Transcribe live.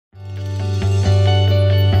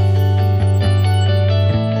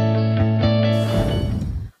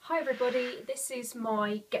this is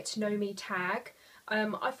my get to know me tag.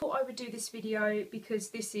 I thought I would do this video because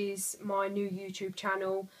this is my new YouTube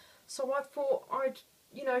channel, so I thought I'd,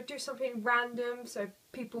 do something random so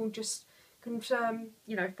people just can,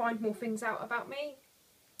 find more things out about me.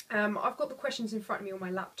 I've got the questions in front of me on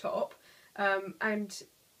my laptop, and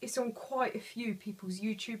it's on quite a few people's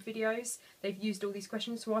YouTube videos. They've used all these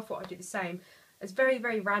questions, so I thought I'd do the same. It's very,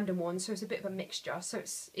 very random ones, so it's a bit of a mixture, so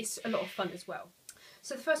it's a lot of fun as well.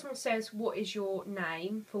 So the first one says, what is your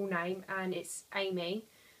name, full name, and it's Amy.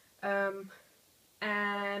 And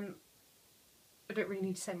I don't really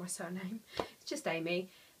need to say my surname, it's just Amy.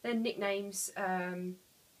 Then nicknames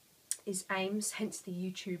is Ames, hence the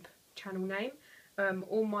YouTube channel name.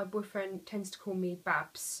 Or my boyfriend tends to call me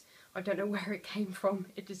Babs. I don't know where it came from,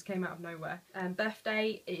 it just came out of nowhere.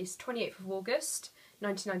 Birthday is 28th of August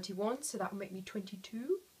 1991, so that will make me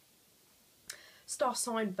 22. Star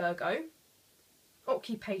sign Virgo.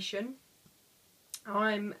 Occupation,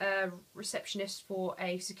 I'm a receptionist for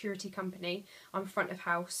a security company. I'm front of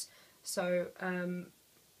house, so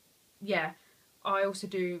yeah, I also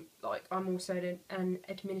do, I'm also an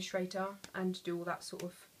administrator and do all that sort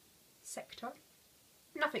of sector.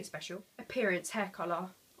 Nothing special. Appearance, hair colour,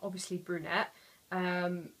 obviously brunette.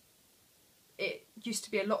 It used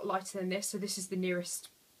to be a lot lighter than this, so this is the nearest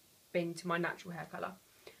thing to my natural hair colour.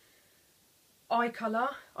 Eye colour,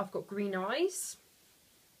 I've got green eyes.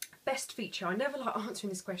 Best feature, I never like answering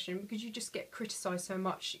this question because you just get criticised so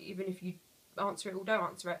much even if you answer it or don't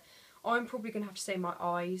answer it. I'm probably going to have to say my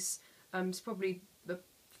eyes. It's probably the,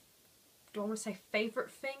 do I want to say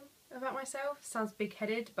favourite thing about myself? Sounds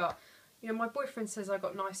big-headed, but my boyfriend says I've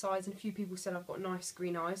got nice eyes and a few people said I've got nice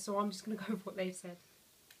green eyes, so I'm just going to go with what they've said.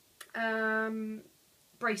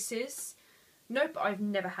 Braces, nope, I've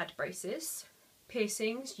never had braces.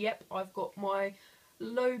 Piercings, yep, I've got my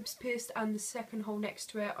lobes pierced and the second hole next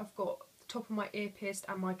to it. I've got the top of my ear pierced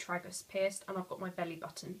and my tragus pierced, and I've got my belly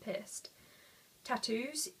button pierced.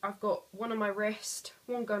 Tattoos, I've got one on my wrist,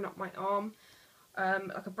 one going up my arm,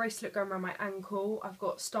 like a bracelet going around my ankle. I've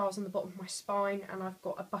got stars on the bottom of my spine, and I've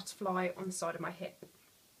got a butterfly on the side of my hip.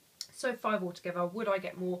 So 5 altogether. Would I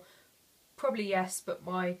get more? Probably yes, but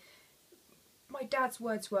my dad's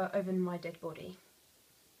words were over my dead body.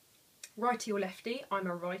 Righty or lefty? I'm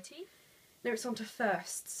a righty. Now it's on to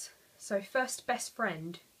firsts. So first best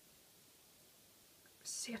friend.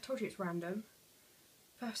 See, I told you it's random.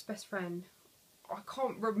 First best friend. I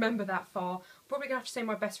can't remember that far. I'm probably going to have to say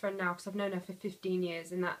my best friend now because I've known her for 15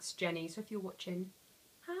 years, and that's Jenny. So if you're watching,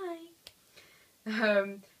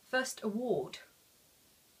 hi. First award.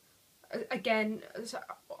 Again,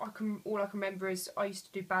 all I can remember is I used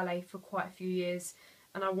to do ballet for quite a few years,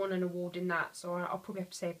 and I won an award in that. So I'll probably have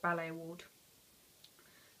to say a ballet award.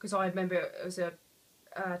 Because I remember it was a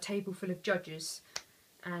table full of judges,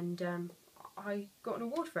 and I got an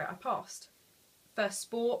award for it. I passed. First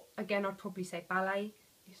sport, again I'd probably say ballet,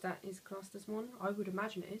 if that is classed as one. I would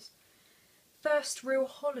imagine it is. First real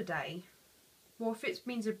holiday, well, if it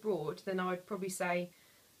means abroad, then I'd probably say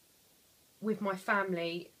with my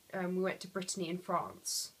family, we went to Brittany in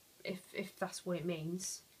France. If that's what it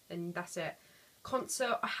means, then that's it.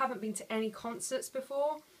 Concert, I haven't been to any concerts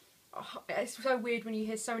before. Oh, it's so weird when you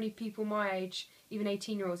hear so many people my age, even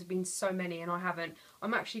 18-year-olds have been to so many, and I haven't.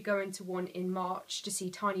 I'm actually going to one in March to see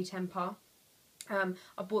Tinie Tempah.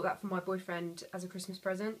 I bought that for my boyfriend as a Christmas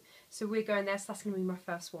present, so we're going there, so that's going to be my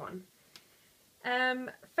first one.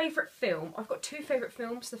 Favourite film? I've got 2 favourite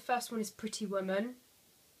films. The first one is Pretty Woman.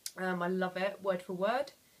 I love it, word for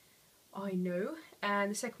word. I know.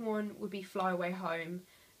 And the second one would be Fly Away Home.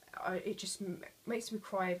 It just makes me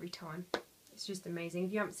cry every time. It's just amazing.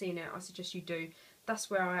 If you haven't seen it, I suggest you do. That's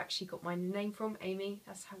where I actually got my name from, Amy.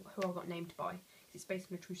 That's who I got named by. It's based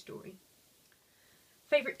on a true story.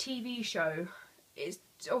 Favourite TV show? It's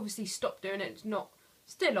obviously stopped doing it. It's not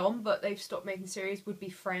still on, but they've stopped making series. Would be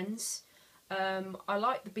Friends. I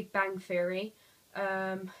like The Big Bang Theory.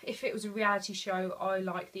 If it was a reality show, I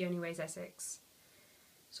like The Only Way is Essex.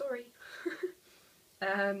 Sorry.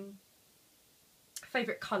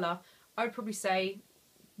 Favourite colour? I would probably say,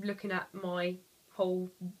 looking at my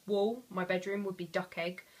whole wall, my bedroom, would be duck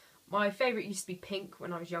egg. My favourite used to be pink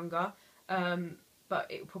when I was younger, but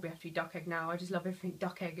it would probably have to be duck egg now. I just love everything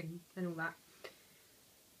duck egg and all that.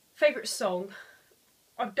 Favourite song?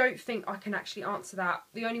 I don't think I can actually answer that.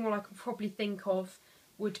 The only one I can probably think of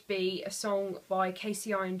would be a song by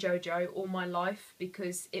KCI and JoJo, All My Life,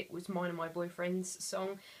 because it was mine and my boyfriend's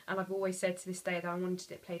song, and I've always said to this day that I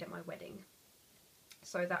wanted it played at my wedding.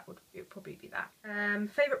 So it would probably be that.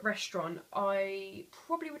 Favourite restaurant? I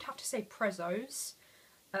probably would have to say Prezzo's,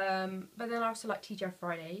 but then I also like TGI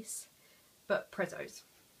Fridays, but Prezzo's.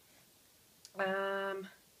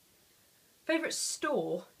 Favourite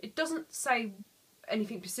store? It doesn't say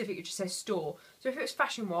anything specific, it just says store. So if it was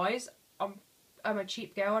fashion wise, I'm a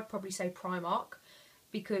cheap girl, I'd probably say Primark,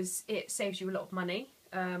 because it saves you a lot of money.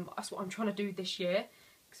 That's what I'm trying to do this year,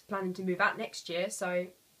 because planning to move out next year, so,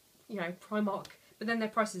 you know, Primark. But then their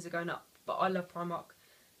prices are going up, but I love Primark.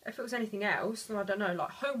 If it was anything else, then I don't know, like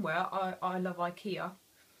homeware, I love IKEA.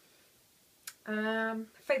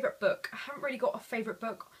 Favourite book? I haven't really got a favourite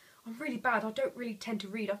book. I'm really bad, I don't really tend to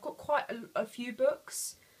read. I've got quite a few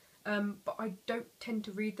books, but I don't tend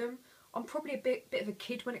to read them. I'm probably a bit of a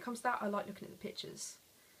kid when it comes to that. I like looking at the pictures.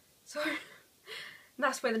 So, and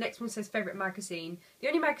that's where the next one says favourite magazine. The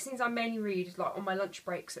only magazines I mainly read is like on my lunch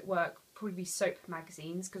breaks at work, probably be soap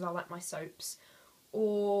magazines, because I like my soaps.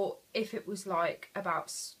 Or if it was like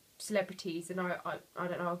about celebrities, then I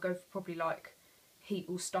don't know, I'll go for probably like Heat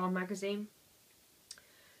or Star magazine.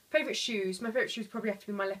 Favourite shoes? My favourite shoes probably have to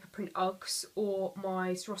be my leopard print Uggs or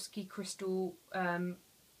my Swarovski crystal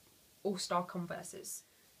All-Star Converses.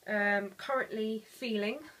 Currently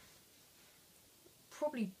feeling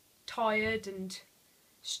probably tired and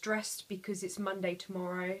stressed because it's Monday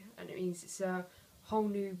tomorrow and it means it's a whole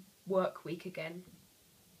new work week again.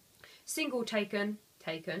 Single taken.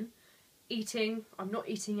 Eating, I'm not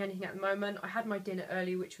eating anything at the moment. I had my dinner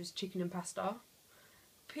early, which was chicken and pasta.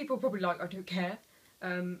 People probably like, I don't care.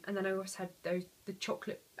 And then I also had the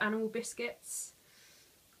chocolate animal biscuits,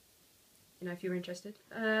 you know, if you're interested.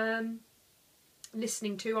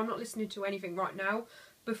 Listening to, I'm not listening to anything right now.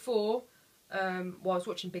 Before, well, I was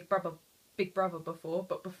watching Big Brother before,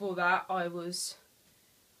 but before that I was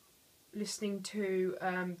listening to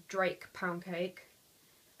Drake Pound Cake.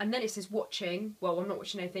 And then it says watching, well, I'm not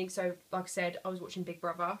watching anything, so like I said, I was watching Big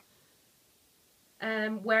Brother.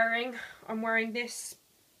 I'm wearing this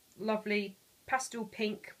lovely pastel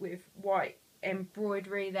pink with white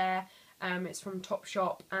embroidery there. It's from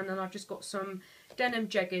Topshop, and then I've just got some denim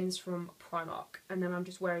jeggings from Primark, and then I'm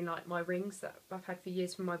just wearing like my rings that I've had for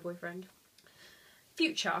years from my boyfriend.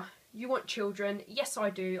 Future, you want children? Yes, I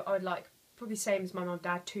do. I would like, probably same as my mum and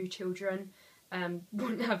dad, 2 children.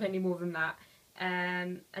 Wouldn't have any more than that.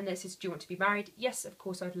 And then it says, do you want to be married? Yes, of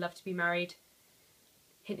course I'd love to be married.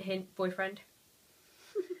 Hint hint, boyfriend.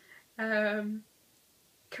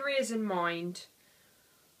 Careers in mind.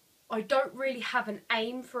 I don't really have an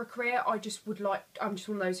aim for a career. I'm just one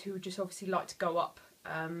of those who would just obviously like to go up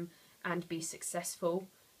and be successful.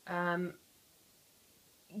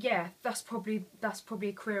 Yeah, that's probably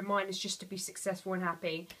a career of mine, is just to be successful and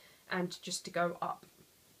happy and just to go up.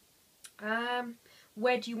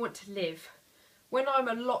 Where do you want to live? When I'm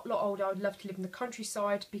a lot older, I'd love to live in the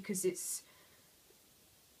countryside because it's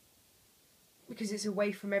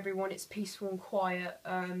away from everyone. It's peaceful and quiet.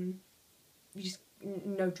 You just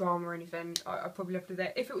no drama or anything. I'd probably love to live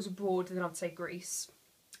there. If it was abroad, then I'd say Greece.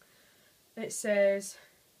 It says,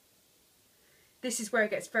 this is where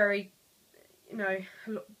it gets very,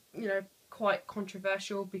 quite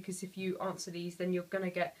controversial, because if you answer these, then you're gonna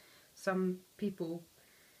get some people,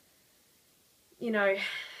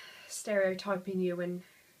 stereotyping you and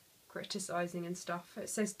criticising and stuff. It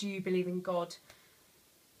says, do you believe in God?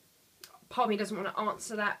 Part of me doesn't want to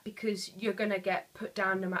answer that because you're going to get put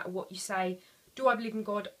down no matter what you say. Do I believe in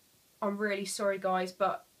God? I'm really sorry, guys,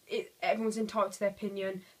 but everyone's entitled to their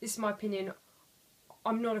opinion. This is my opinion.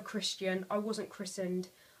 I'm not a Christian. I wasn't christened.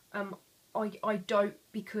 I don't,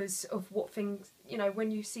 because of what things, when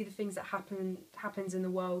you see the things that happens in the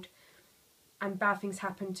world, and bad things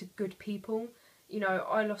happen to good people.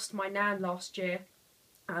 I lost my nan last year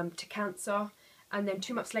to cancer, and then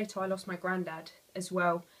 2 months later I lost my granddad as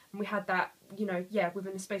well. And we had that,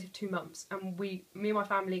 within the space of 2 months. And me and my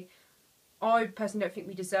family, I personally don't think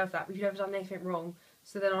we deserve that. We've never done anything wrong.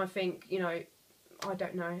 So then I think, I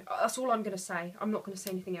don't know. That's all I'm going to say. I'm not going to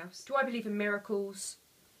say anything else. Do I believe in miracles?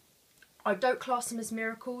 I don't class them as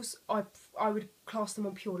miracles. I would class them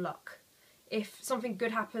on pure luck. If something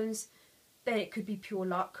good happens, then it could be pure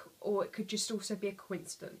luck, or it could just also be a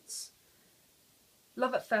coincidence.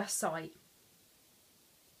 Love at first sight.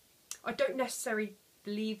 I don't necessarily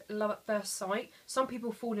believe in love at first sight. Some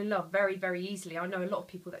people fall in love very, very easily. I know a lot of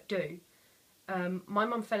people that do. My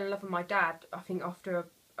mum fell in love with my dad, I think, after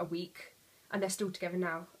a week, and they're still together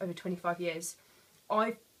now, over 25 years.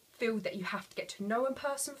 I feel that you have to get to know a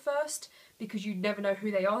person first, because you never know who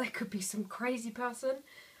they are. They could be some crazy person.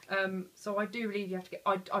 So I do believe you have to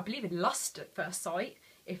get... I believe in lust at first sight,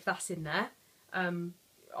 if that's in there.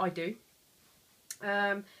 I do.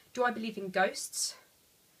 Do I believe in ghosts?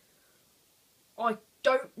 I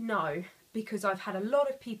don't know, because I've had a lot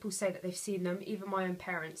of people say that they've seen them. Even my own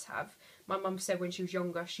parents have. My mum said when she was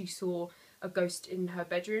younger she saw a ghost in her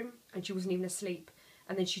bedroom, and she wasn't even asleep.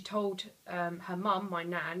 And then she told her mum, my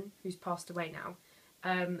nan, who's passed away now,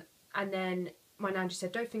 and then my nan just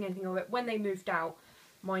said, don't think anything of it. When they moved out,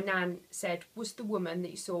 my nan said, was the woman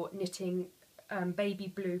that you saw knitting baby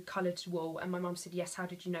blue coloured wool? And my mum said, yes, how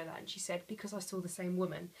did you know that? And she said, because I saw the same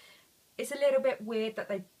woman. It's a little bit weird that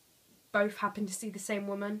they both happened to see the same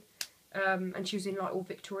woman, and she was in like all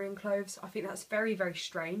Victorian clothes. I think that's very, very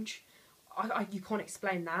strange. You can't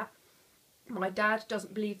explain that. My dad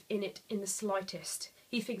doesn't believe in it in the slightest.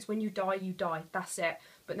 He thinks when you die, that's it.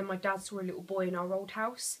 But then my dad saw a little boy in our old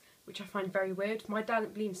house, which I find very weird. My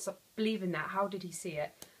dad doesn't believe in that. How did he see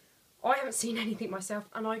it? I haven't seen anything myself,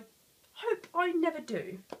 and I hope I never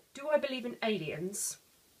do. Do I believe in aliens?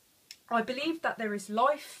 I believe that there is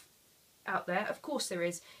life out there. Of course there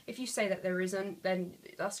is. If you say that there isn't, then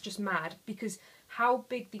that's just mad, because how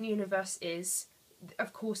big the universe is,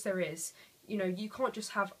 of course there is. You know, you can't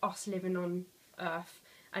just have us living on Earth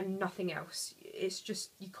and nothing else. It's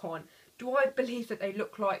just, you can't. Do I believe that they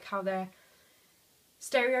look like how they're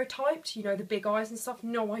stereotyped, you know, the big eyes and stuff?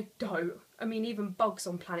 No, I don't. I mean, even bugs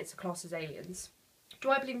on planets are classed as aliens. Do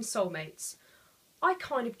I believe in soulmates? I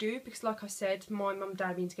kind of do, because like I said, my mum and dad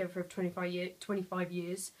have been together for 25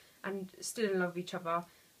 years and still in love with each other,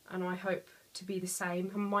 and I hope to be the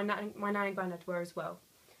same. And my nan and granddad were as well.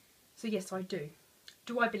 So yes, I do.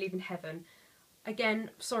 Do I believe in heaven? Again,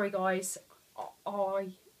 sorry guys, I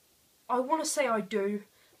want to say I do,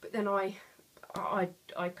 but then I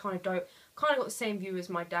kind of don't. Kind of got the same view as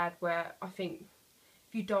my dad, where I think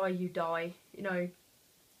if you die, you die. You know,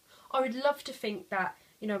 I would love to think that,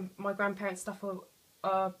 you know, my grandparents stuff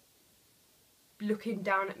are looking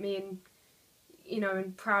down at me and, you know,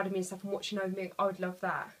 and proud of me and stuff and watching over me. I would love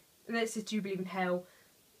that. And then it says, do you believe in hell?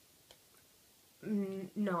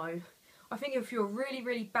 No. I think if you're a really,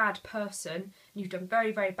 really bad person and you've done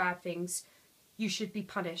very, very bad things, you should be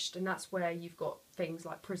punished, and that's where you've got things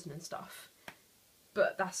like prison and stuff.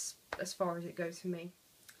 But that's as far as it goes for me.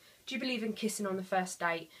 Do you believe in kissing on the first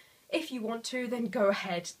date? If you want to, then go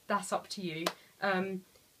ahead. That's up to you.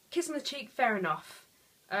 Kiss on the cheek, fair enough.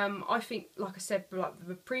 I think, like I said, like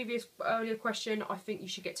the previous earlier question, I think you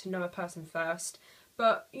should get to know a person first.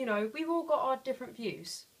 But, you know, we've all got our different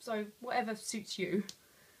views, so whatever suits you.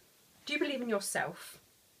 Do you believe in yourself?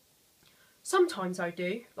 Sometimes I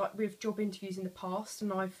do, like with job interviews in the past,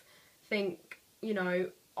 and I think, you know,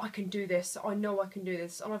 I can do this, I know I can do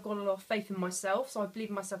this, and I've got a lot of faith in myself, so I believe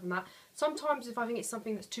in myself in that. Sometimes if I think it's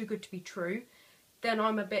something that's too good to be true, then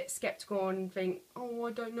I'm a bit sceptical and think, oh,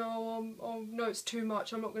 I don't know, oh no, it's too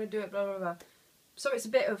much, I'm not going to do it, blah, blah, blah. So it's a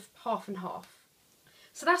bit of half and half.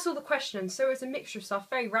 So that's all the questions. So it's a mixture of stuff,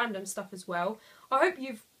 very random stuff as well. I hope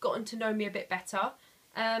you've gotten to know me a bit better.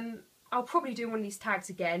 I'll probably do one of these tags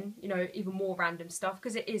again, you know, even more random stuff,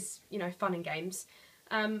 because it is, you know, fun and games.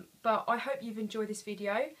 But I hope you've enjoyed this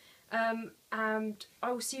video, and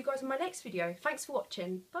I will see you guys in my next video. Thanks for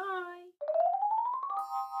watching. Bye!